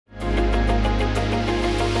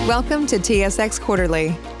Welcome to TSX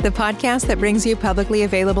Quarterly, the podcast that brings you publicly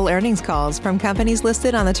available earnings calls from companies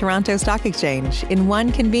listed on the Toronto Stock Exchange in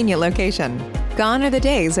one convenient location. Gone are the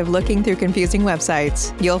days of looking through confusing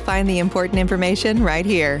websites. You'll find the important information right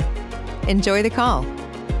here. Enjoy the call.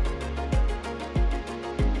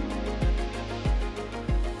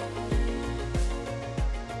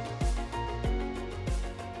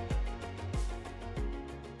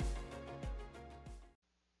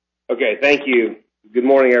 Okay, thank you. Good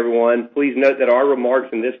morning, everyone. Please note that our remarks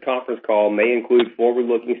in this conference call may include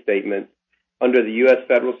forward-looking statements under the U.S.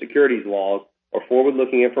 federal securities laws or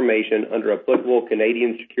forward-looking information under applicable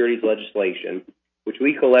Canadian securities legislation, which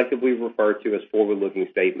we collectively refer to as forward-looking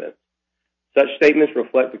statements. Such statements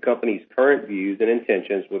reflect the company's current views and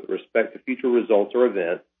intentions with respect to future results or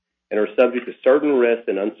events and are subject to certain risks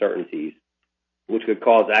and uncertainties, which could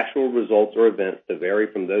cause actual results or events to vary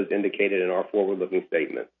from those indicated in our forward-looking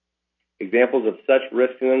statements. Examples of such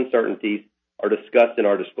risks and uncertainties are discussed in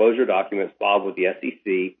our disclosure documents filed with the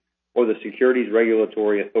SEC or the securities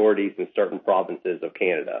regulatory authorities in certain provinces of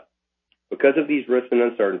Canada. Because of these risks and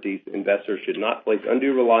uncertainties, investors should not place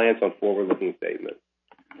undue reliance on forward-looking statements.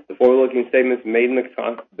 The forward-looking statements made in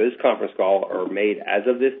this conference call are made as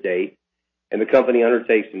of this date, and the company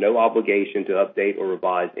undertakes no obligation to update or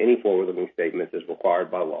revise any forward-looking statements as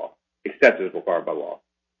required by law, except as required by law.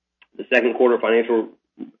 The second quarter financial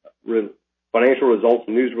results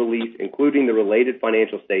news release, including the related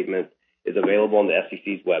financial statements, is available on the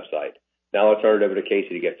SEC's website. Now I'll turn it over to Casey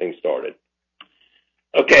to get things started.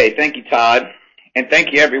 Okay, thank you, Todd, and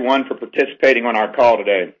thank you, everyone, for participating on our call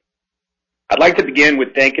today. I'd like to begin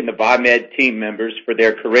with thanking the Viemed team members for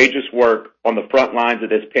their courageous work on the front lines of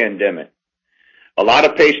this pandemic. A lot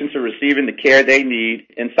of patients are receiving the care they need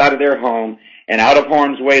inside of their home and out of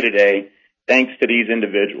harm's way today, thanks to these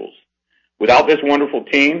individuals. Without this wonderful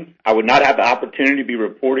team, I would not have the opportunity to be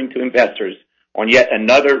reporting to investors on yet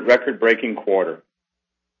another record-breaking quarter.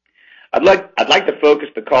 I'd like to focus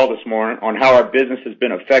the call this morning on how our business has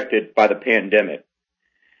been affected by the pandemic.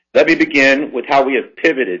 Let me begin with how we have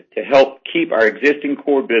pivoted to help keep our existing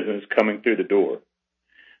core business coming through the door.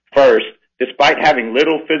 First, despite having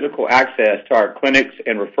little physical access to our clinics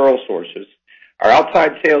and referral sources, our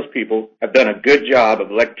outside salespeople have done a good job of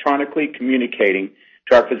electronically communicating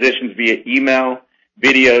to our physicians via email,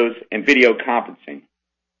 videos, and video conferencing.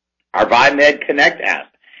 Our Viemed Connect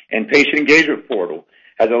app and patient engagement portal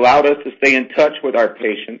has allowed us to stay in touch with our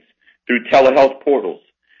patients through telehealth portals,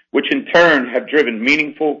 which in turn have driven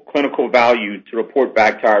meaningful clinical value to report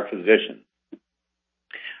back to our physicians.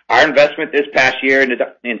 Our investment this past year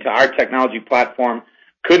into our technology platform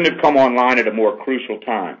couldn't have come online at a more crucial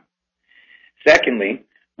time. Secondly,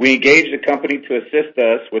 we engaged a company to assist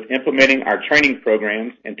us with implementing our training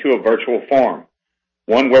programs into a virtual form,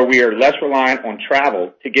 one where we are less reliant on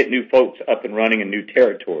travel to get new folks up and running in new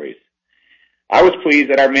territories. I was pleased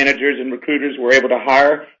that our managers and recruiters were able to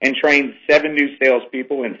hire and train 7 new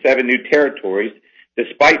salespeople in 7 new territories,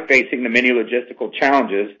 despite facing the many logistical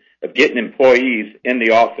challenges of getting employees in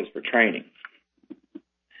the office for training.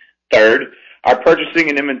 Third, our purchasing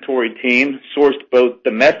and inventory team sourced both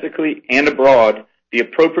domestically and abroad the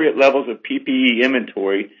appropriate levels of PPE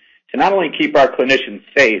inventory to not only keep our clinicians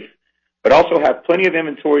safe, but also have plenty of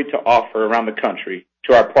inventory to offer around the country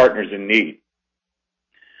to our partners in need.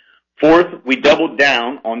 Fourth, we doubled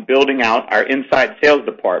down on building out our inside sales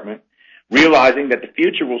department, realizing that the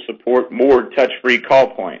future will support more touch-free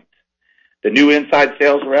call points. The new inside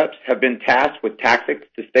sales reps have been tasked with tactics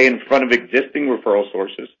to stay in front of existing referral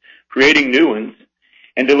sources, creating new ones,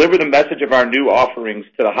 and deliver the message of our new offerings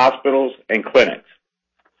to the hospitals and clinics.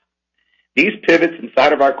 These pivots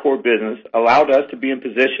inside of our core business allowed us to be in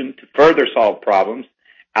position to further solve problems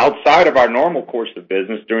outside of our normal course of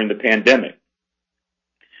business during the pandemic.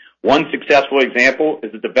 One successful example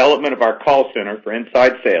is the development of our call center for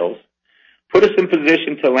inside sales, put us in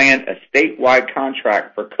position to land a statewide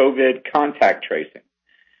contract for COVID contact tracing.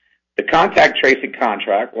 The contact tracing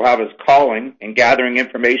contract will have us calling and gathering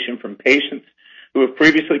information from patients who have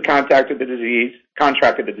previously contracted the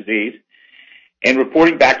disease, and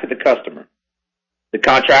reporting back to the customer. The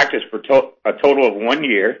contract is for a total of 1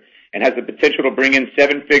 year and has the potential to bring in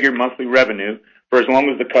 7-figure monthly revenue for as long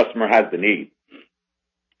as the customer has the need.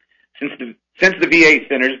 Since the VA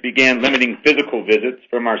centers began limiting physical visits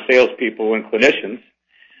from our salespeople and clinicians,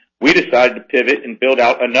 we decided to pivot and build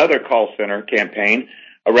out another call center campaign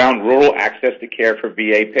around rural access to care for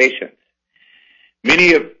VA patients.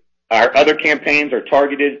 Many of our other campaigns are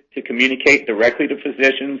targeted to communicate directly to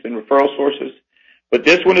physicians and referral sources, but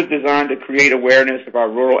this one is designed to create awareness of our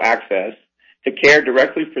rural access to care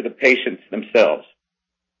directly for the patients themselves.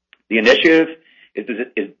 The initiative is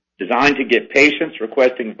designed to get patients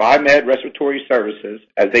requesting Viemed respiratory services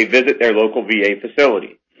as they visit their local VA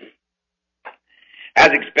facility.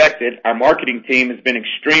 As expected, our marketing team has been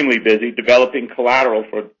extremely busy developing collateral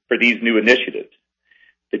for these new initiatives.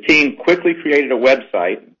 The team quickly created a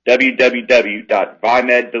website,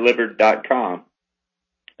 www.viemeddelivered.com,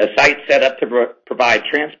 a site set up to provide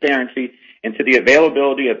transparency into the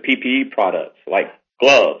availability of PPE products like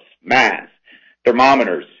gloves, masks,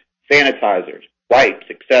 thermometers, sanitizers, wipes,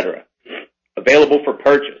 etc., available for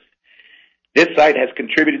purchase. This site has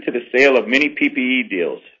contributed to the sale of many PPE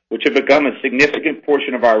deals, which have become a significant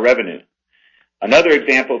portion of our revenue. Another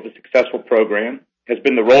example of a successful program has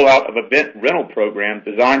been the rollout of a vent rental program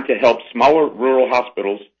designed to help smaller rural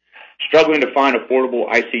hospitals struggling to find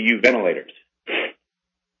affordable ICU ventilators.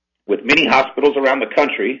 With many hospitals around the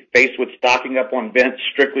country faced with stocking up on vents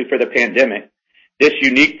strictly for the pandemic, this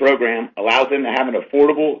unique program allows them to have an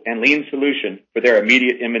affordable and lean solution for their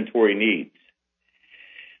immediate inventory needs.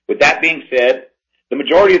 With that being said, the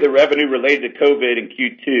majority of the revenue related to COVID in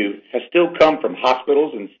Q2 has still come from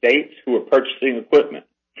hospitals and states who are purchasing equipment.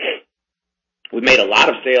 We made a lot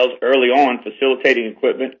of sales early on facilitating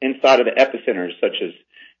equipment inside of the epicenters such as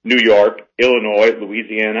New York, Illinois,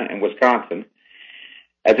 Louisiana, and Wisconsin.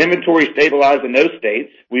 As inventory stabilized in those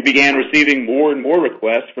states, we began receiving more and more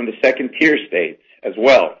requests from the second-tier states as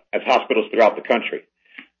well as hospitals throughout the country.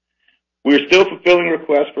 We are still fulfilling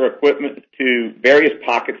requests for equipment to various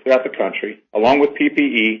pockets throughout the country, along with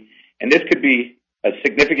PPE, and this could be a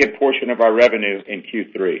significant portion of our revenue in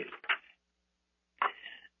Q3.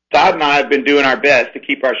 Todd and I have been doing our best to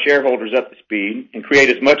keep our shareholders up to speed and create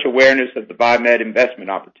as much awareness of the Viemed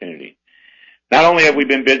investment opportunity. Not only have we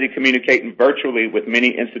been busy communicating virtually with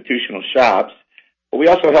many institutional shops, but we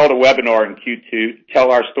also held a webinar in Q2 to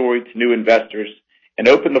tell our story to new investors and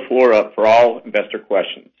open the floor up for all investor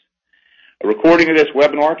questions. A recording of this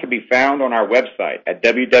webinar can be found on our website at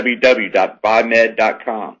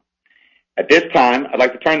www.viemed.com. At this time, I'd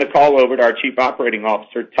like to turn the call over to our Chief Operating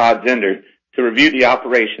Officer, Todd Zender, to review the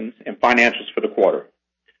operations and financials for the quarter.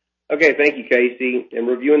 Okay, thank you, Casey. In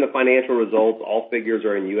reviewing the financial results, all figures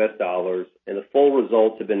are in U.S. dollars, and the full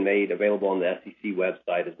results have been made available on the SEC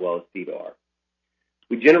website as well as CDAR.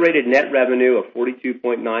 We generated net revenue of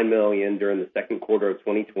 $42.9 million during the second quarter of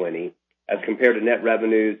 2020, as compared to net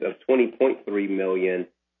revenues of $20.3 million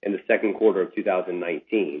in the second quarter of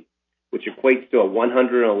 2019, which equates to a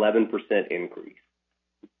 111% increase.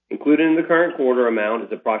 Included in the current quarter amount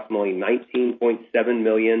is approximately $19.7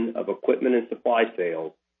 million of equipment and supply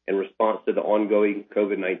sales in response to the ongoing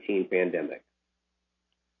COVID-19 pandemic.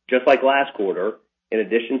 Just like last quarter, in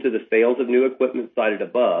addition to the sales of new equipment cited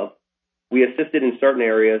above, we assisted in certain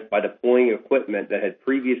areas by deploying equipment that had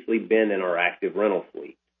previously been in our active rental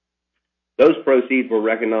fleet. Those proceeds were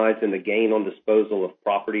recognized in the gain on disposal of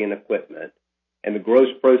property and equipment, and the gross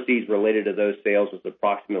proceeds related to those sales was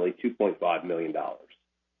approximately $2.5 million.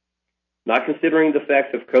 Not considering the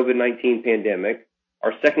effects of COVID-19 pandemic,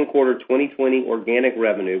 our second quarter 2020 organic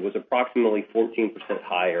revenue was approximately 14%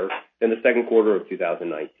 higher than the second quarter of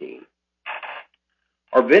 2019.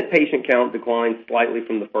 Our vent patient count declined slightly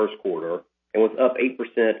from the first quarter and was up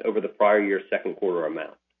 8% over the prior year's second quarter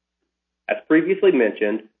amount. As previously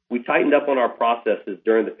mentioned, we tightened up on our processes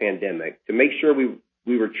during the pandemic to make sure we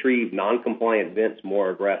retrieved non-compliant vents more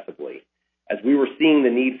aggressively, as we were seeing the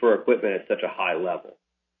need for equipment at such a high level.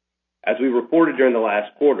 As we reported during the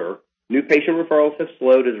last quarter, new patient referrals have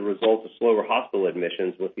slowed as a result of slower hospital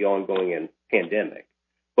admissions with the ongoing pandemic,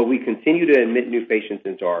 but we continue to admit new patients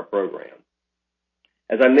into our program.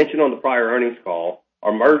 As I mentioned on the prior earnings call,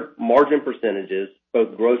 our margin percentages,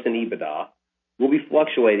 both gross and EBITDA, will be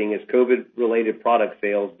fluctuating as COVID-related product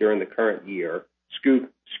sales during the current year skew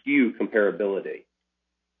comparability.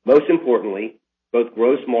 Most importantly, both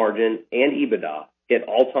gross margin and EBITDA hit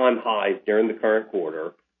all-time highs during the current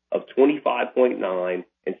quarter of $25.9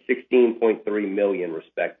 and $16.3 million,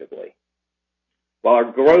 respectively. While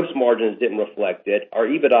our gross margins didn't reflect it, our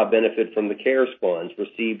EBITDA benefited from the CARES funds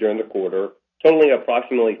received during the quarter, totaling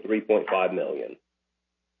approximately $3.5 million.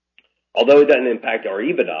 Although it doesn't impact our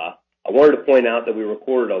EBITDA, I wanted to point out that we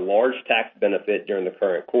recorded a large tax benefit during the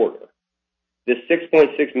current quarter. This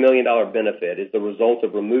 $6.6 million benefit is the result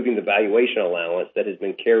of removing the valuation allowance that has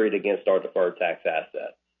been carried against our deferred tax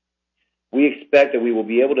assets. We expect that we will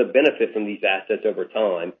be able to benefit from these assets over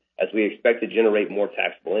time as we expect to generate more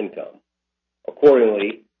taxable income.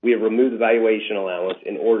 Accordingly, we have removed the valuation allowance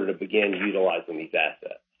in order to begin utilizing these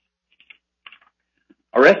assets.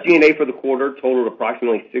 Our SG&A for the quarter totaled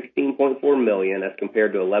approximately $16.4 million as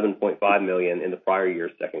compared to $11.5 million in the prior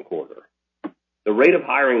year's second quarter. The rate of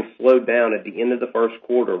hiring slowed down at the end of the first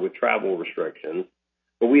quarter with travel restrictions,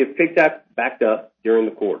 but we have picked back up during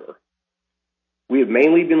the quarter. We have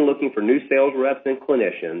mainly been looking for new sales reps and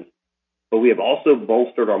clinicians, but we have also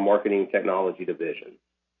bolstered our marketing technology division.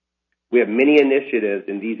 We have many initiatives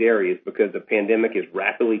in these areas because the pandemic is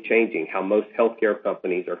rapidly changing how most healthcare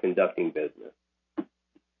companies are conducting business.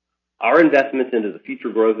 Our investments into the future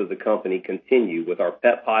growth of the company continue with our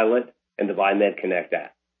Pet Pilot and the Viemed Connect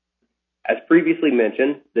app. As previously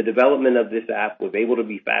mentioned, the development of this app was able to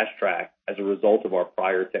be fast-tracked as a result of our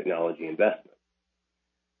prior technology investments.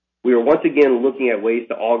 We are once again looking at ways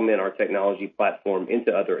to augment our technology platform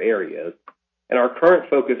into other areas, and our current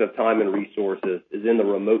focus of time and resources is in the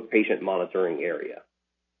remote patient monitoring area.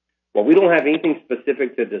 While we don't have anything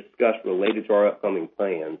specific to discuss related to our upcoming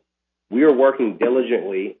plans, we are working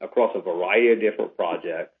diligently across a variety of different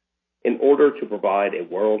projects in order to provide a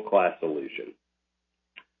world-class solution.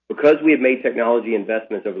 Because we have made technology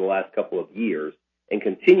investments over the last couple of years and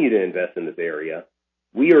continue to invest in this area,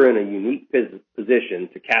 we are in a unique position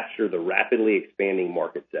to capture the rapidly expanding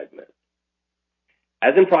market segment.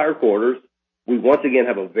 As in prior quarters, we once again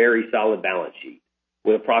have a very solid balance sheet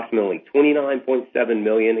with approximately $29.7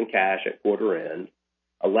 million in cash at quarter end,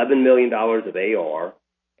 $11 million of AR,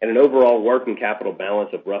 and an overall working capital balance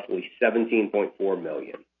of roughly $17.4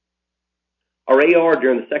 million. Our AR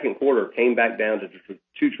during the second quarter came back down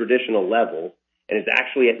to traditional levels and is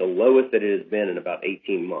actually at the lowest that it has been in about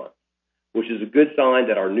 18 months, which is a good sign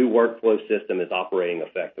that our new workflow system is operating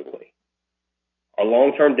effectively. Our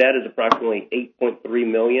long-term debt is approximately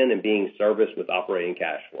 $8.3 million and being serviced with operating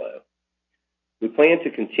cash flow. We plan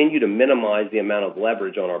to continue to minimize the amount of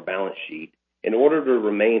leverage on our balance sheet in order to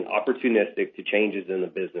remain opportunistic to changes in the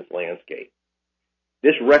business landscape.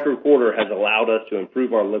 This record quarter has allowed us to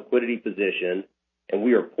improve our liquidity position, and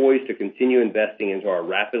we are poised to continue investing into our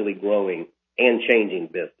rapidly growing and changing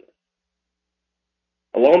business.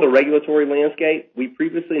 Along the regulatory landscape, we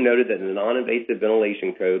previously noted that the non-invasive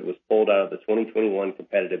ventilation code was pulled out of the 2021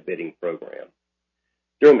 competitive bidding program.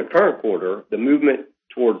 During the current quarter, the movement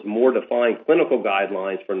towards more defined clinical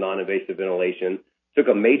guidelines for non-invasive ventilation took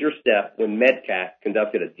a major step when MedCAC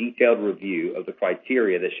conducted a detailed review of the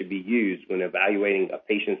criteria that should be used when evaluating a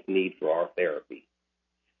patient's need for our therapy.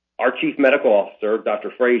 Our Chief Medical Officer,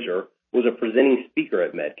 Dr. Frazier, was a presenting speaker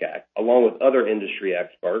at MedCAC, along with other industry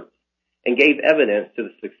experts, and gave evidence to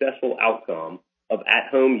the successful outcome of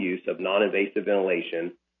at-home use of non-invasive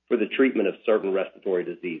ventilation for the treatment of certain respiratory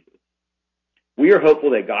diseases. We are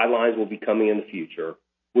hopeful that guidelines will be coming in the future,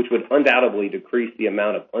 which would undoubtedly decrease the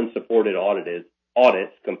amount of unsupported audits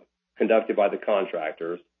conducted by the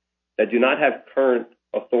contractors that do not have current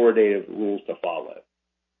authoritative rules to follow.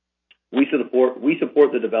 We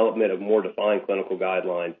support the development of more defined clinical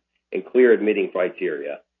guidelines and clear admitting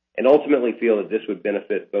criteria, and ultimately feel that this would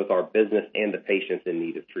benefit both our business and the patients in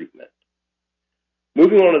need of treatment.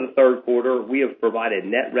 Moving on to the third quarter, we have provided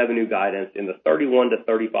net revenue guidance in the $31 to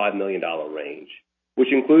 $35 million range,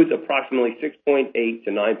 which includes approximately $6.8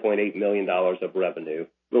 to $9.8 million of revenue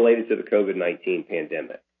related to the COVID-19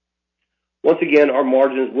 pandemic. Once again, our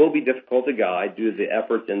margins will be difficult to guide due to the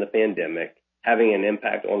efforts in the pandemic having an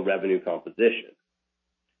impact on revenue composition.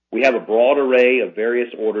 We have a broad array of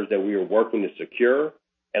various orders that we are working to secure,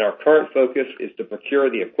 and our current focus is to procure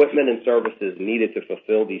the equipment and services needed to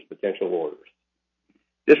fulfill these potential orders.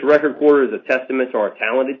 This record quarter is a testament to our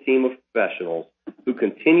talented team of professionals who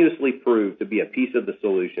continuously prove to be a piece of the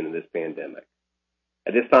solution in this pandemic.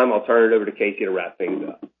 At this time, I'll turn it over to Casey to wrap things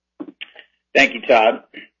up. Thank you, Todd.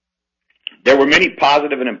 There were many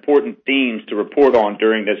positive and important themes to report on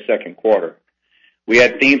during this second quarter. We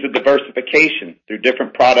had themes of diversification through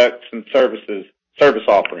different products and service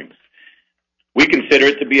offerings. We consider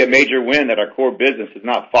it to be a major win that our core business has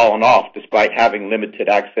not fallen off despite having limited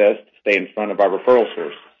access to stay in front of our referral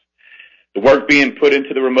sources. The work being put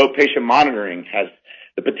into the remote patient monitoring has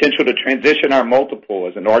the potential to transition our multiple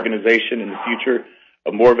as an organization in the future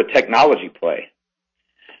of more of a technology play.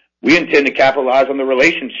 We intend to capitalize on the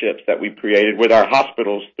relationships that we've created with our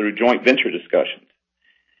hospitals through joint venture discussions.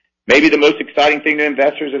 Maybe the most exciting thing to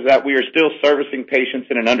investors is that we are still servicing patients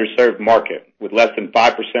in an underserved market with less than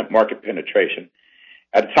 5% market penetration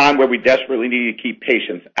at a time where we desperately need to keep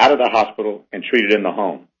patients out of the hospital and treated in the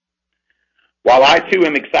home. While I, too,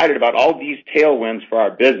 am excited about all these tailwinds for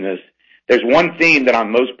our business, there's one theme that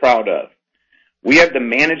I'm most proud of. We have the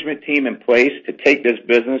management team in place to take this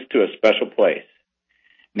business to a special place.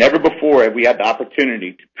 Never before have we had the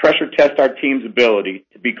opportunity to pressure test our team's ability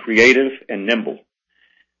to be creative and nimble.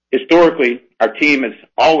 Historically, our team has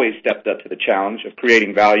always stepped up to the challenge of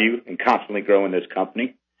creating value and constantly growing this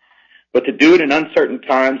company. but to do it in uncertain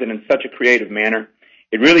times and in such a creative manner,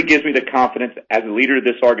 it really gives me the confidence as a leader of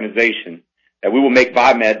this organization that we will make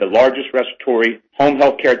Viemed the largest respiratory home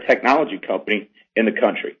health care technology company in the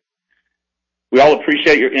country. We all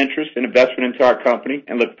appreciate your interest and investment into our company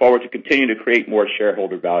and look forward to continuing to create more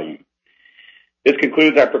shareholder value. This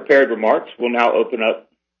concludes our prepared remarks. We'll now open up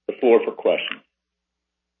the floor for questions.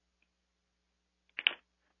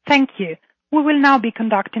 Thank you. We will now be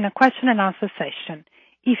conducting a question and answer session.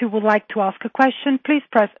 If you would like to ask a question, please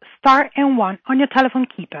press star and 1 on your telephone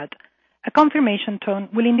keypad. A confirmation tone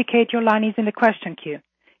will indicate your line is in the question queue.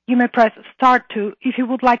 You may press star 2 if you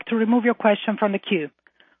would like to remove your question from the queue.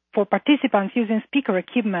 For participants using speaker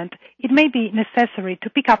equipment, it may be necessary to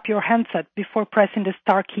pick up your handset before pressing the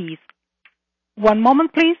star keys. One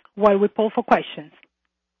moment, please, while we poll for questions.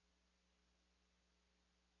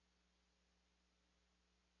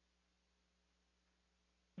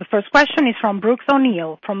 The first question is from Brooks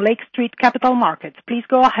O'Neill from Lake Street Capital Markets. Please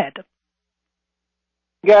go ahead.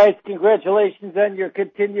 Guys, congratulations on your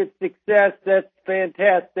continued success. That's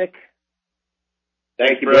fantastic.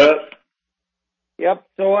 Thank you, Brooks. Yep.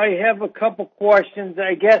 So I have a couple questions.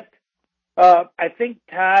 I guess I think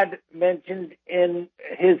Todd mentioned in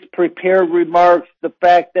his prepared remarks the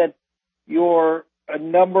fact that your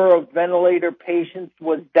number of ventilator patients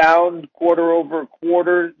was down quarter over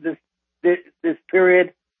quarter this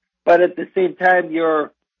period, but at the same time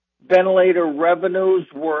your ventilator revenues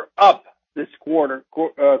were up this quarter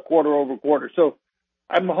over quarter. So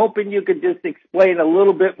I'm hoping you could just explain a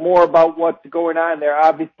little bit more about what's going on there.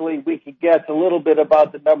 Obviously, we could guess a little bit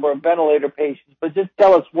about the number of ventilator patients, but just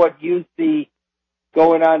tell us what you see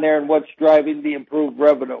going on there and what's driving the improved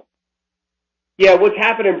revenue. Yeah, what's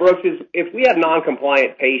happening, Brooks, is if we have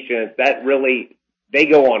non-compliant patients, they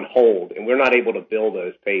go on hold, and we're not able to bill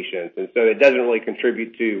those patients, and so it doesn't really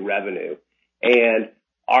contribute to revenue. And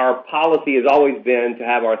our policy has always been to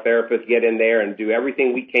have our therapists get in there and do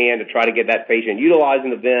everything we can to try to get that patient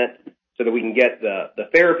utilizing the vent so that we can get the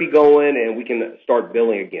therapy going and we can start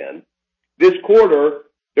billing again. This quarter,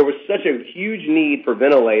 there was such a huge need for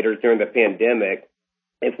ventilators during the pandemic.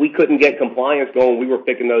 If we couldn't get compliance going, we were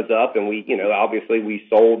picking those up, and obviously we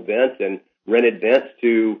sold vents and rented vents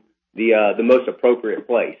to the most appropriate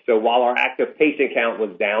place. So while our active patient count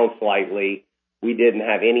was down slightly, we didn't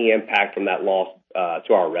have any impact from that loss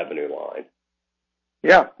to our revenue line.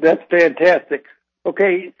 Yeah, that's fantastic.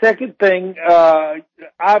 Okay, second thing,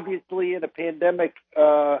 obviously in a pandemic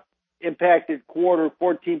impacted quarter,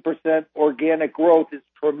 14% organic growth is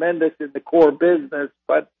tremendous in the core business.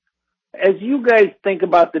 But as you guys think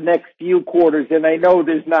about the next few quarters, and I know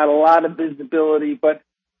there's not a lot of visibility, but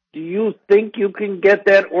do you think you can get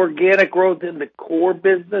that organic growth in the core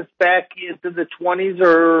business back into the 20s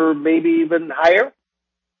or maybe even higher?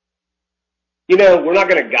 We're not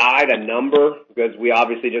going to guide a number because we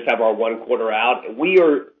obviously just have our one quarter out. We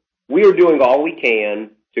are doing all we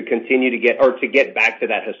can to continue to get back to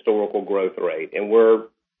that historical growth rate. And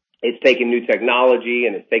it's taking new technology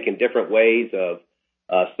and it's taking different ways of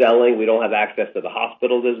selling. We don't have access to the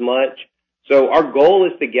hospitals as much. So our goal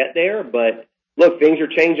is to get there, but look, things are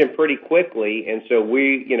changing pretty quickly. And so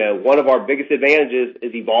one of our biggest advantages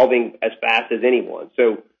is evolving as fast as anyone.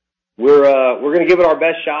 So we're going to give it our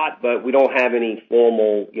best shot, but we don't have any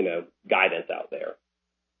formal, guidance out there.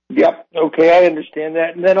 Yep. Okay. I understand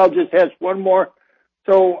that. And then I'll just ask one more.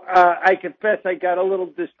 So I confess I got a little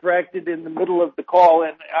distracted in the middle of the call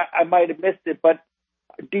and I might have missed it, but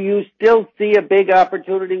do you still see a big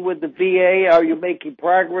opportunity with the VA? Are you making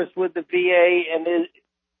progress with the VA? And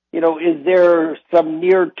is there some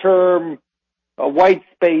near-term white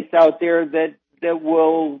space out there that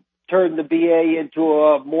will turn the VA into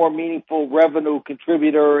a more meaningful revenue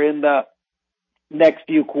contributor in the next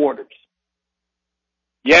few quarters?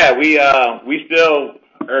 Yeah, we still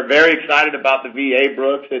are very excited about the VA,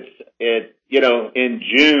 Brooks. In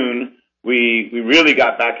June we really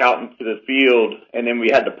got back out into the field, and then we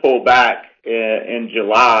had to pull back in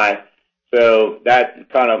July, so that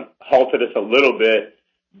kind of halted us a little bit.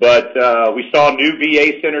 But we saw new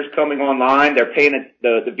VA centers coming online. They're paying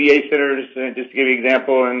the VA centers, just to give you an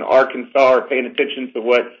example, in Arkansas are paying attention to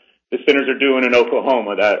what the centers are doing in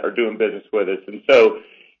Oklahoma that are doing business with us. And so,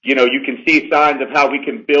 you can see signs of how we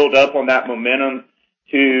can build up on that momentum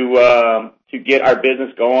to get our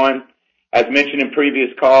business going. As mentioned in previous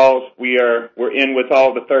calls, we're in with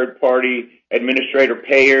all the third-party administrator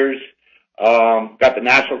payers. Got the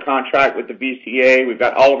national contract with the VCA. We've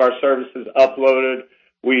got all of our services uploaded.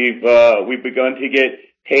 We've begun to get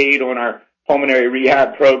paid on our pulmonary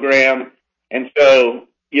rehab program. And so,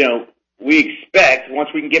 we expect once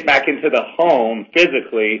we can get back into the home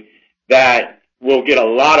physically that we'll get a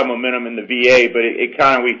lot of momentum in the VA, but it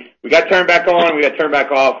kind of, we got turned back on, we got turned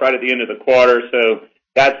back off right at the end of the quarter, so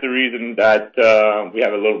that's the reason that we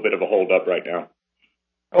have a little bit of a hold up right now.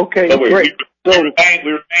 Okay, but great. We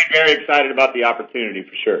remain very excited about the opportunity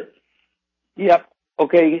for sure. Yep.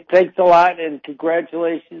 Okay, thanks a lot, and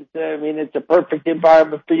congratulations. I mean, it's a perfect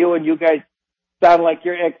environment for you, and you guys sound like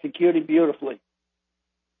you're executing beautifully.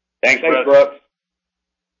 Thanks, Brooks.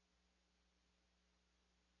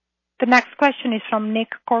 The next question is from Nick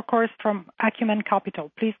Corcourse from Acumen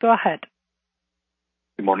Capital. Please go ahead.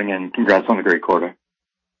 Good morning, and congrats on the great quarter.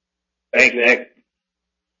 Thanks, Nick.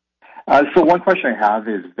 So one question I have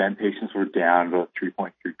is VEND patients were down about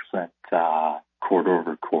 3.3% quarter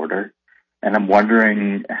over quarter. And I'm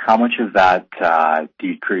wondering how much of that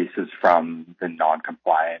decrease is from the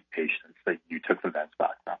non-compliant patients that you took the VENDs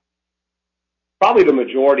back from? Probably the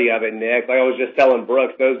majority of it, Nick. Like I was just telling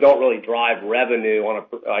Brooks, those don't really drive revenue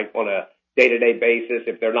on a day-to-day basis.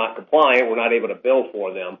 If they're not compliant, we're not able to bill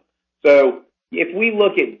for them. So if we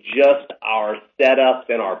look at just our setups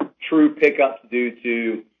and our true pickups due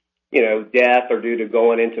to, death or due to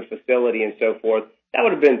going into facility and so forth, that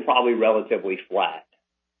would have been probably relatively flat.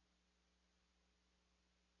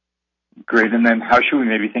 Great. And then how should we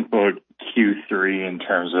maybe think about Q3 in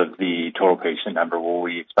terms of the total patient number? Will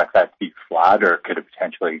we expect that to be flat, or could it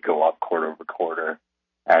potentially go up quarter over quarter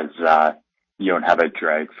as you don't have a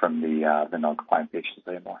drag from the non-compliant patients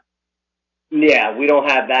anymore? Yeah, we don't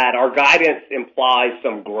have that. Our guidance implies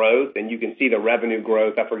some growth, and you can see the revenue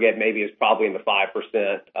growth. I forget, maybe it's probably in the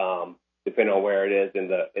 5%, depending on where it is in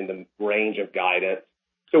the range of guidance.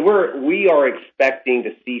 So we are expecting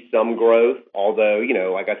to see some growth, although,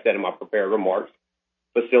 like I said in my prepared remarks,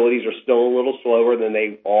 facilities are still a little slower than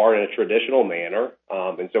they are in a traditional manner.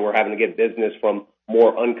 And so we're having to get business from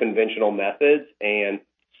more unconventional methods and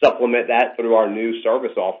supplement that through our new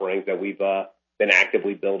service offerings that we've been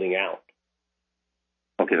actively building out.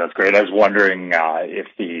 Okay, that's great. I was wondering if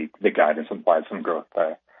the guidance implies some growth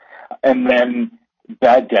there. And then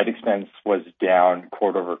bad debt expense was down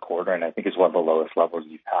quarter over quarter, and I think it's one of the lowest levels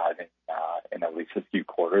you've had in at least a few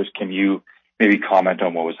quarters. Can you maybe comment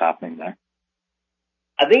on what was happening there?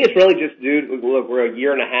 I think it's really just look, we're a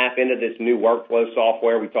year and a half into this new workflow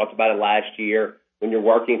software. We talked about it last year. When you're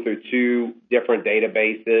working through two different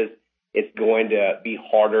databases, it's going to be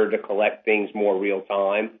harder to collect things more real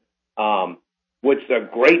time. What's a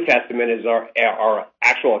great testament is our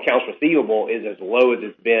actual accounts receivable is as low as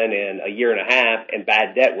it's been in a year and a half, and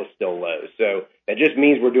bad debt was still low. So that just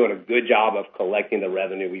means we're doing a good job of collecting the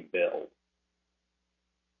revenue we bill.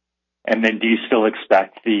 And then do you still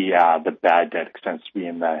expect the bad debt expense to be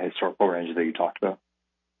in the historical range that you talked about?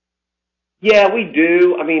 Yeah, we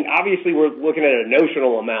do. I mean, obviously we're looking at a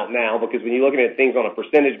notional amount now, because when you're looking at things on a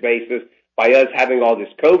percentage basis, by us having all this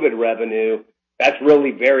COVID revenue, that's really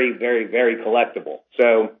very, very, very collectible.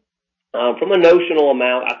 So from a notional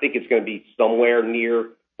amount, I think it's going to be somewhere near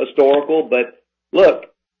historical. But look,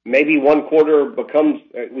 maybe one quarter becomes,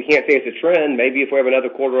 we can't say it's a trend. Maybe if we have another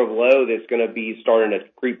quarter of low, that's going to be starting to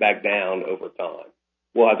creep back down over time.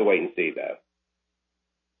 We'll have to wait and see, though.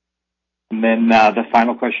 And then the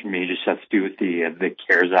final question for me just has to do with the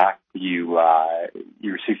CARES Act. You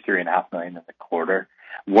received $3.5 million in the quarter.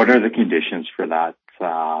 What are the conditions for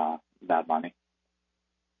that money?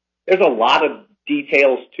 There's a lot of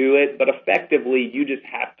details to it, but effectively you just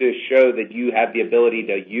have to show that you have the ability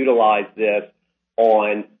to utilize this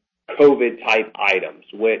on COVID-type items,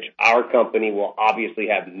 which our company will obviously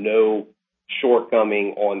have no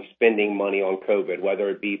shortcoming on spending money on COVID, whether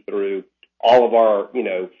it be through all of our,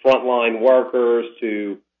 frontline workers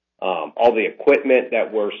to all the equipment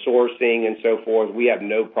that we're sourcing and so forth. We have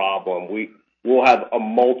no problem. We'll have a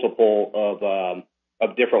multiple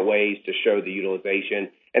of different ways to show the utilization,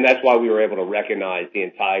 and that's why we were able to recognize the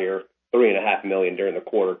entire $3.5 million during the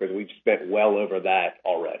quarter, because we've spent well over that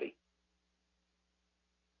already.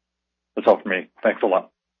 That's all for me. Thanks a lot.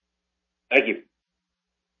 Thank you.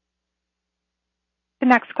 The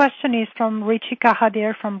next question is from Richie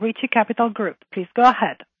Kahadir from Richie Capital Group. Please go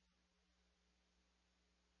ahead.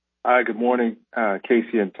 Hi, good morning,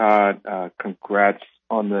 Casey and Todd. Congrats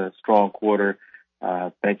on the strong quarter.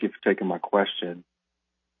 Thank you for taking my question.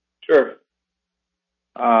 Sure.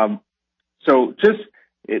 So just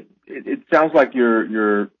it sounds like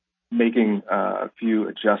you're making a few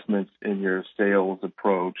adjustments in your sales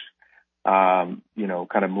approach.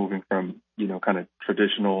 Kind of moving from kind of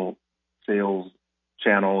traditional sales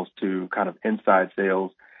channels to kind of inside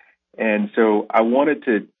sales, and so I wanted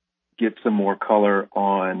to get some more color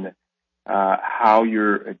on how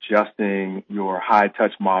you're adjusting your high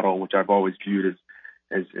touch model, which I've always viewed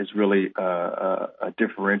is really a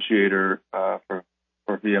differentiator for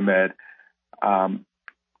Viemed.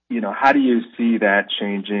 How do you see that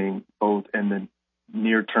changing both in the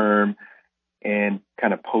near term and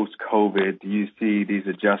kind of post-COVID? Do you see these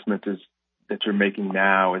adjustments that you're making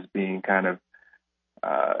now as being kind of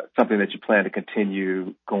something that you plan to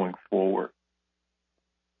continue going forward?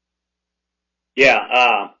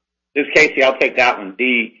 Yeah, this is Casey. I'll take that one.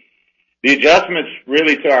 The adjustments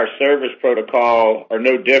really to our service protocol are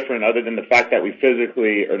no different other than the fact that we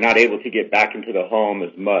physically are not able to get back into the home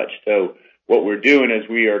as much. So what we're doing is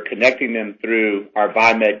we are connecting them through our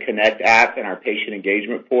Viemed Connect app and our patient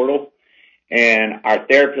engagement portal. And our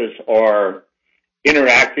therapists are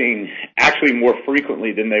interacting actually more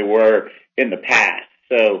frequently than they were in the past.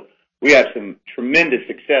 So we have some tremendous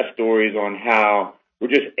success stories on how we're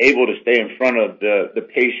just able to stay in front of the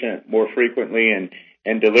patient more frequently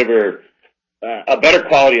and deliver a better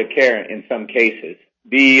quality of care in some cases.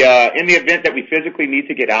 In the event that we physically need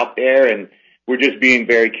to get out there, and we're just being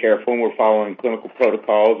very careful and we're following clinical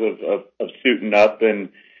protocols of suiting up and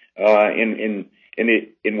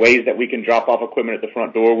in ways that we can drop off equipment at the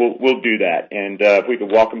front door, we'll do that. And if we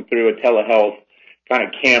could walk them through a telehealth kind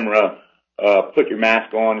of camera, put your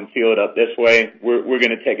mask on and seal it up this way, we're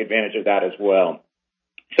going to take advantage of that as well.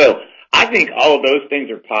 So I think all of those things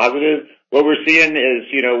are positive. What we're seeing is,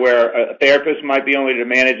 where a therapist might be only to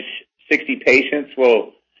manage 60 patients,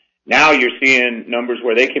 well, now you're seeing numbers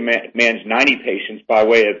where they can manage 90 patients by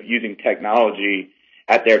way of using technology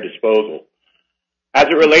at their disposal. As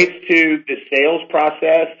it relates to the sales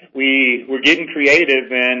process, we're getting creative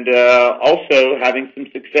and also having some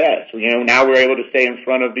success. Now we're able to stay in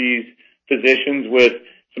front of these physicians with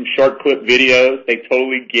some short clip videos. They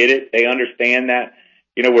totally get it. They understand that,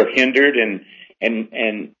 we're hindered and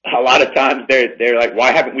a lot of times they're like,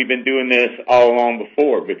 why haven't we been doing this all along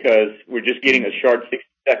before? Because we're just getting a short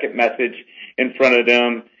 60-second message in front of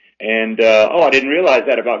them and, I didn't realize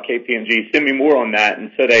that about KPMG. Send me more on that.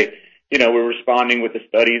 And so we're responding with the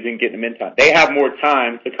studies and getting them in time. They have more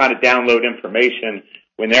time to kind of download information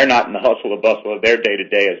when they're not in the hustle and bustle of their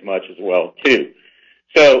day-to-day as much as well, too.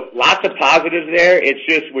 So lots of positives there. It's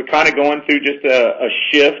just we're kind of going through just a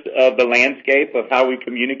shift of the landscape of how we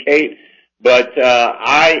communicate. But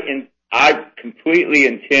I completely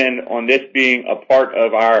intend on this being a part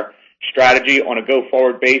of our strategy on a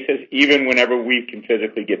go-forward basis, even whenever we can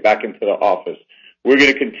physically get back into the office. We're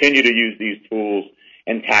going to continue to use these tools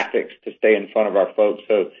and tactics to stay in front of our folks.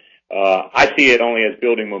 So I see it only as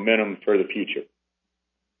building momentum for the future.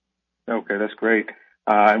 Okay, that's great.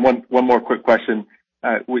 And one more quick question.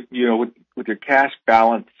 With your cash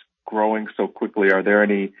balance growing so quickly, are there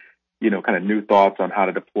any, kind of new thoughts on how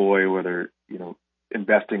to deploy, whether,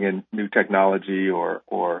 investing in new technology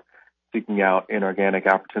or seeking out inorganic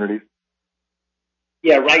opportunities?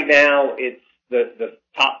 Yeah, right now it's the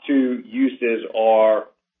top two uses are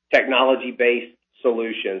technology-based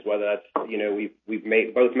solutions, whether that's,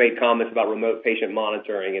 we've both made comments about remote patient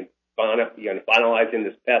monitoring and finalizing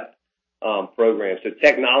this PEP program. So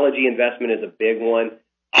technology investment is a big one.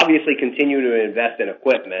 Obviously, continue to invest in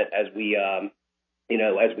equipment as we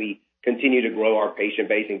continue to grow our patient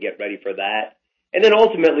base and get ready for that. And then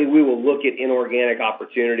ultimately, we will look at inorganic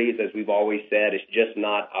opportunities. As we've always said, it's just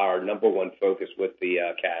not our number one focus with the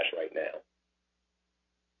cash right now.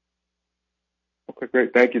 Okay,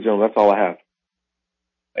 great. Thank you, Joe. That's all I have.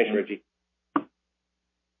 Thanks, Richie.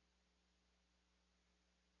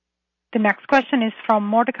 The next question is from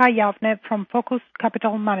Mordecai Yavne from Focus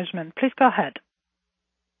Capital Management. Please go ahead.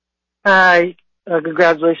 Hi.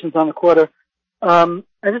 Congratulations on the quarter. I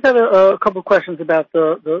just have a couple of questions about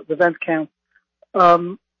the event count.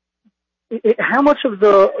 How much of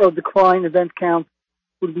the decline event count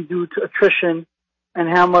would be due to attrition, and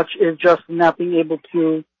how much is just not being able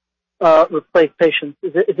to replace patients?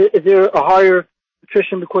 Is there a higher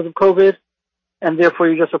attrition because of COVID, and therefore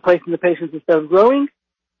you're just replacing the patients instead of growing?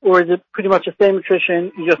 Or is it pretty much the same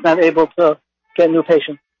attrition, you're just not able to get new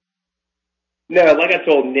patients? No, like I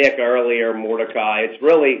told Nick earlier, Mordecai, it's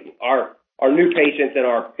really our new patients and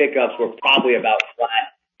our pickups were probably about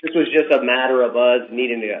flat. This was just a matter of us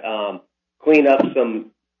needing to clean up some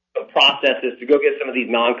processes to go get some of these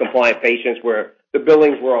non-compliant patients where the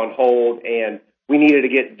billings were on hold, and we needed to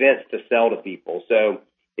get vents to sell to people. So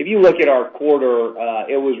if you look at our quarter,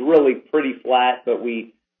 it was really pretty flat, but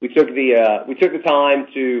we took the time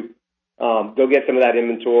to go get some of that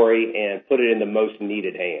inventory and put it in the most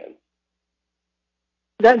needed hands.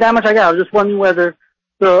 That much I got. I was just wondering whether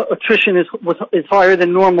the attrition is higher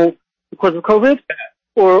than normal because of COVID,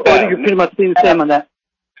 or you're pretty much seeing the same on that.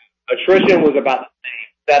 Attrition was about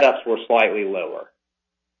the same. Setups were slightly lower.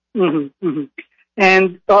 Mm-hmm. Mm-hmm.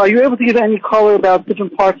 And are you able to give any color about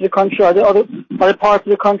different parts of the country? Are there other parts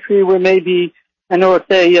of the country where maybe, I know, let's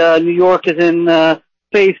say New York is in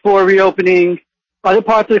phase 4 reopening. Are there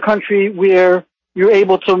parts of the country where you're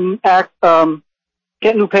able to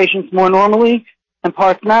get new patients more normally and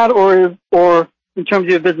parts not, or in terms of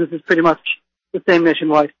your business is pretty much the same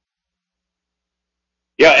nationwide?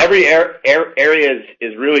 Yeah, every area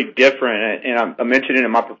is really different, and I mentioned it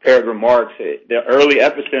in my prepared remarks. The early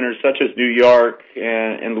epicenters, such as New York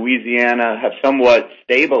and Louisiana, have somewhat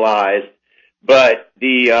stabilized, but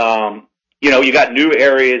you got new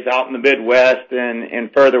areas out in the Midwest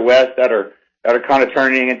and further west that are kind of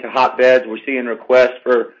turning into hotbeds. We're seeing requests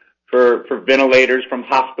for ventilators from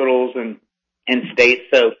hospitals and states.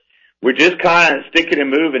 So we're just kind of sticking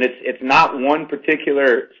and moving. It's not one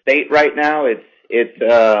particular state right now.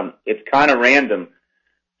 It's kind of random,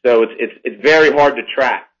 so it's very hard to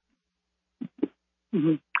track.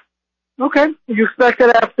 Mm-hmm. Okay, you expect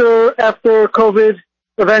that after COVID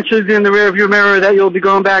eventually be in the rearview mirror that you'll be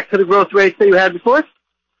going back to the growth rates that you had before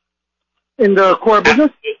in the core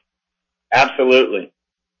business? Absolutely.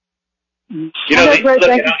 Mm-hmm.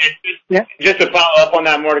 Just to follow up on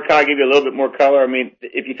that, Mordecai, give you a little bit more color. I mean,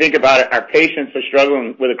 if you think about it, our patients are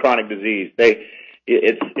struggling with a chronic disease.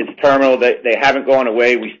 It's terminal. They haven't gone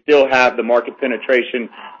away. We still have the market penetration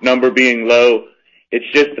number being low. It's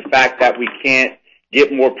just the fact that we can't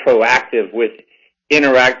get more proactive with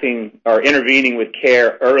interacting or intervening with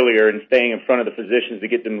care earlier and staying in front of the physicians to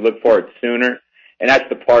get them to look for it sooner. And that's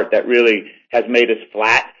the part that really has made us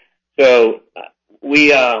flat. So we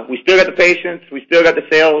still got the patients, we still got the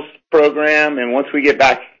sales program, and once we get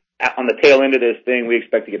back on the tail end of this thing, we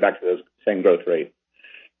expect to get back to those same growth rates.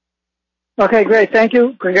 Okay, great. Thank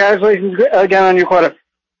you. Congratulations again on your quarter.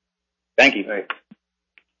 Thank you. Thanks.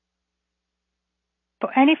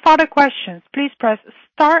 For any further questions, please press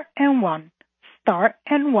star and one. Star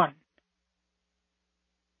and one.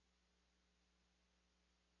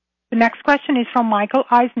 The next question is from Michael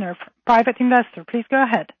Eisner, private investor. Please go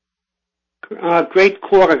ahead. Great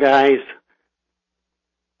quarter, guys.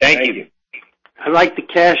 Thank you. I like the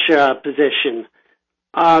cash position.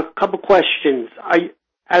 A couple questions.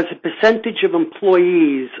 As a percentage of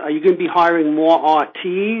employees, are you going to be hiring more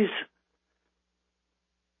RTs?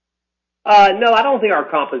 No, I don't think our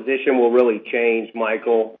composition will really change,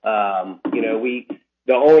 Michael.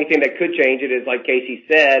 The only thing that could change it is, like Casey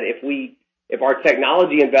said, if our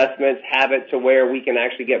technology investments have it to where we can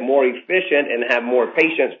actually get more efficient and have more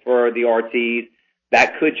patients for the RTs,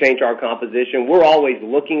 that could change our composition. We're always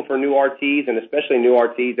looking for new RTs, and especially new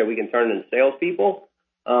RTs that we can turn into salespeople.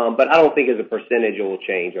 But I don't think as a percentage it will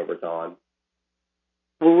change over time.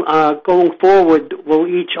 Well, going forward, will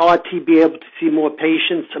each RT be able to see more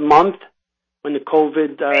patients a month when the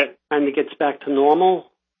COVID kind of gets back to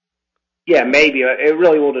normal? Yeah, maybe. It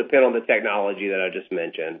really will depend on the technology that I just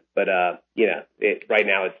mentioned. But, right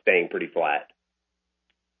now it's staying pretty flat.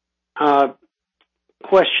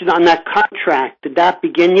 Question on that contract. Did that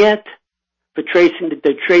begin yet? The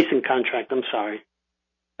tracing contract, I'm sorry.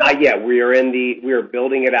 Not yet. We are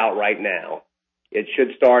building it out right now. It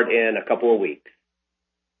should start in a couple of weeks.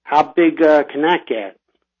 How big can that get?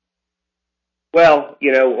 Well,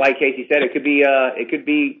 like Casey said, it could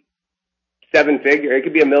be seven-figure. It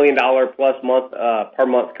could be $1 million plus per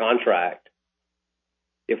month contract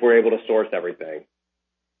if we're able to source everything.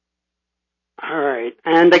 All right.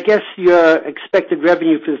 And I guess your expected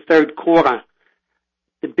revenue for the third quarter,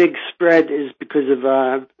 the big spread is because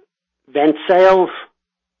of vent sales?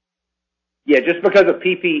 Yeah, just because of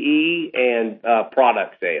PPE and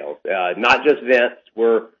product sales, not just vents.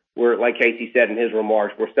 We're like Casey said in his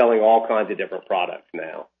remarks, we're selling all kinds of different products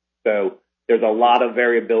now. So there's a lot of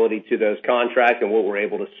variability to those contracts and what we're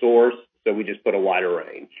able to source. So we just put a wider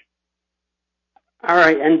range. All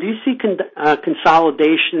right. And do you see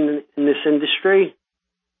consolidation in this industry?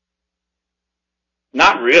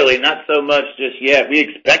 Not really, not so much just yet. We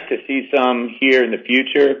expect to see some here in the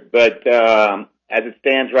future, but as it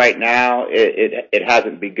stands right now, it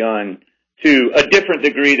hasn't begun to a different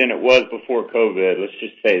degree than it was before COVID. Let's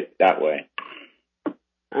just say it that way.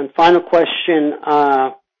 And final question,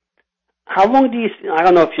 how long do you, I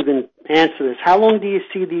don't know if you can answer this, how long do you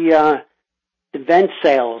see the vent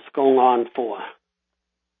sales going on for?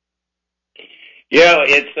 Yeah,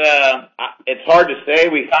 it's hard to say.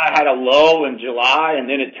 We kind of had a lull in July, and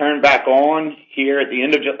then it turned back on here at the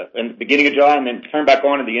end of in the beginning of July, and then turned back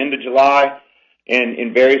on at the end of July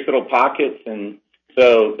in various little pockets. And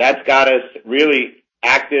so that's got us really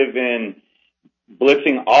active in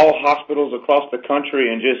blitzing all hospitals across the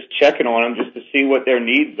country and just checking on them just to see what their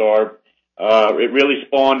needs are. It really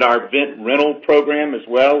spawned our vent rental program as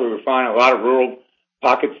well. We were finding a lot of rural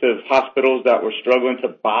pockets of hospitals that were struggling to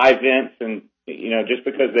buy vents, and just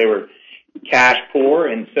because they were cash poor,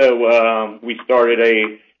 and so we started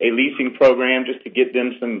a leasing program just to get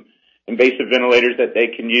them some invasive ventilators that they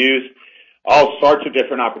can use. All sorts of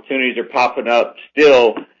different opportunities are popping up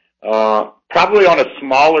still, probably on a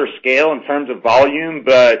smaller scale in terms of volume,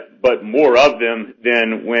 but more of them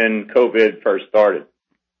than when COVID first started.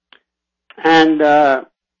 And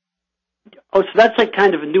so that's like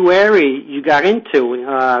kind of a new area you got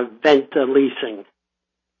into, vent leasing.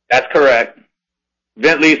 That's correct.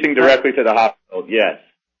 Vent leasing directly to the hospital, yes.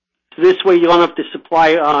 So this way you don't have to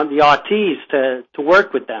supply the RTs to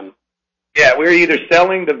work with them. Yeah, we're either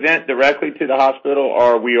selling the vent directly to the hospital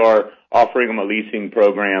or we are offering them a leasing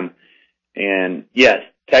program. And yes,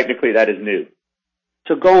 technically that is new.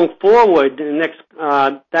 So going forward,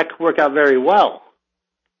 that could work out very well.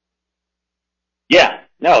 Yeah,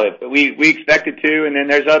 no, we expect it to, and then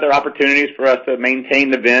there's other opportunities for us to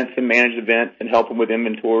maintain the vents and manage the vents and help them with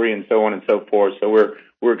inventory and so on and so forth. So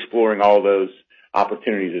we're exploring all those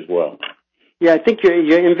opportunities as well. Yeah, I think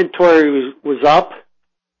your inventory was up.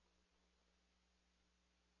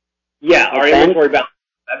 Yeah, our inventory balance,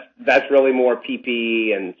 that's really more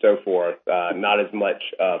PPE and so forth, not as much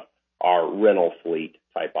of our rental fleet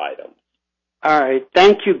type items. All right.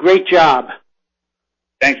 Thank you. Great job.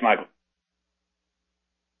 Thanks, Michael.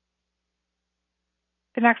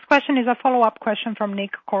 The next question is a follow-up question from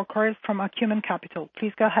Nick Corcoran from Acumen Capital.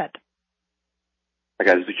 Please go ahead. Hi,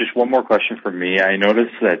 guys. Just one more question from me. I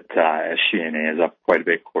noticed that SG&A is up quite a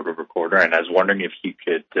bit quarter over quarter, and I was wondering if you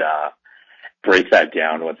could break that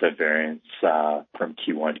down, what the variance from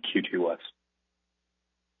Q1 to Q2 was.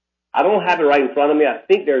 I don't have it right in front of me. I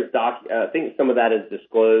think I think some of that is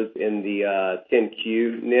disclosed in the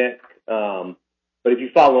 10Q, Nick. But if you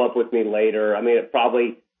follow up with me later, I mean, it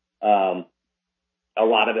probably a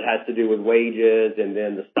lot of it has to do with wages and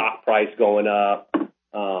then the stock price going up.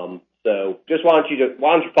 So just why don't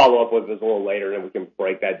you follow up with us a little later, and we can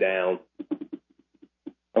break that down.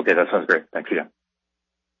 Okay, that sounds great. Thanks again.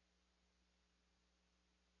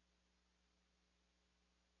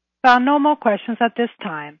 There are no more questions at this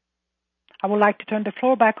time. I would like to turn the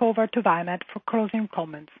floor back over to Viemed for closing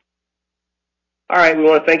comments. All right, we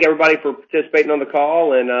want to thank everybody for participating on the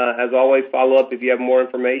call, and as always, follow up if you have more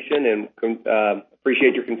information, and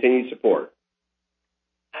appreciate your continued support.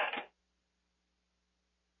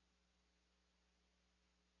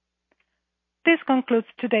 This concludes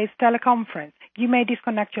today's teleconference. You may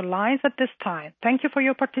disconnect your lines at this time. Thank you for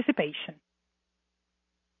your participation.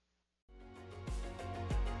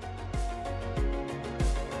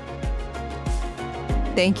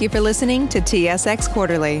 Thank you for listening to TSX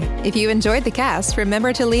Quarterly. If you enjoyed the cast,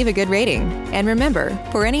 remember to leave a good rating. And remember,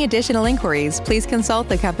 for any additional inquiries, please consult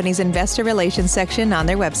the company's investor relations section on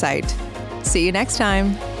their website. See you next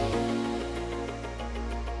time.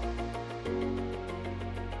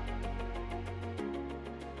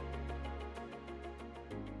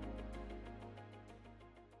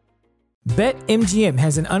 BetMGM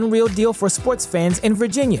has an unreal deal for sports fans in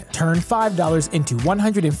Virginia. Turn $5 into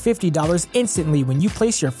 $150 instantly when you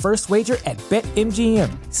place your first wager at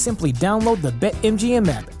BetMGM. Simply download the BetMGM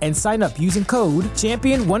app and sign up using code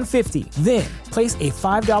Champion150. Then, place a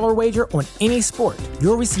 $5 wager on any sport.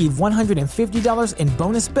 You'll receive $150 in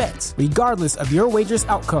bonus bets, regardless of your wager's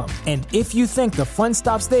outcome. And if you think the fun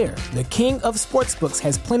stops there, the King of Sportsbooks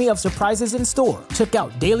has plenty of surprises in store. Check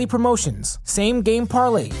out daily promotions, same-game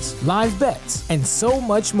parlays, live bets, and so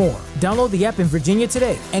much more. Download the app in Virginia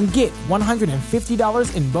today and get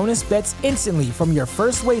 $150 in bonus bets instantly from your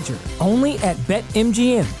first wager. Only at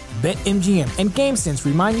BetMGM. BetMGM and GameSense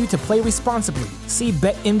remind you to play responsibly. See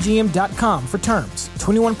BetMGM.com for terms.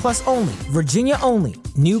 21 plus only. Virginia only.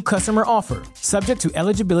 New customer offer. Subject to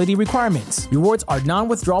eligibility requirements. Rewards are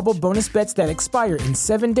non-withdrawable bonus bets that expire in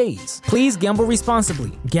 7 days. Please gamble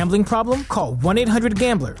responsibly. Gambling problem? Call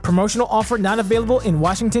 1-800-GAMBLER. Promotional offer not available in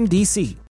Washington, D.C.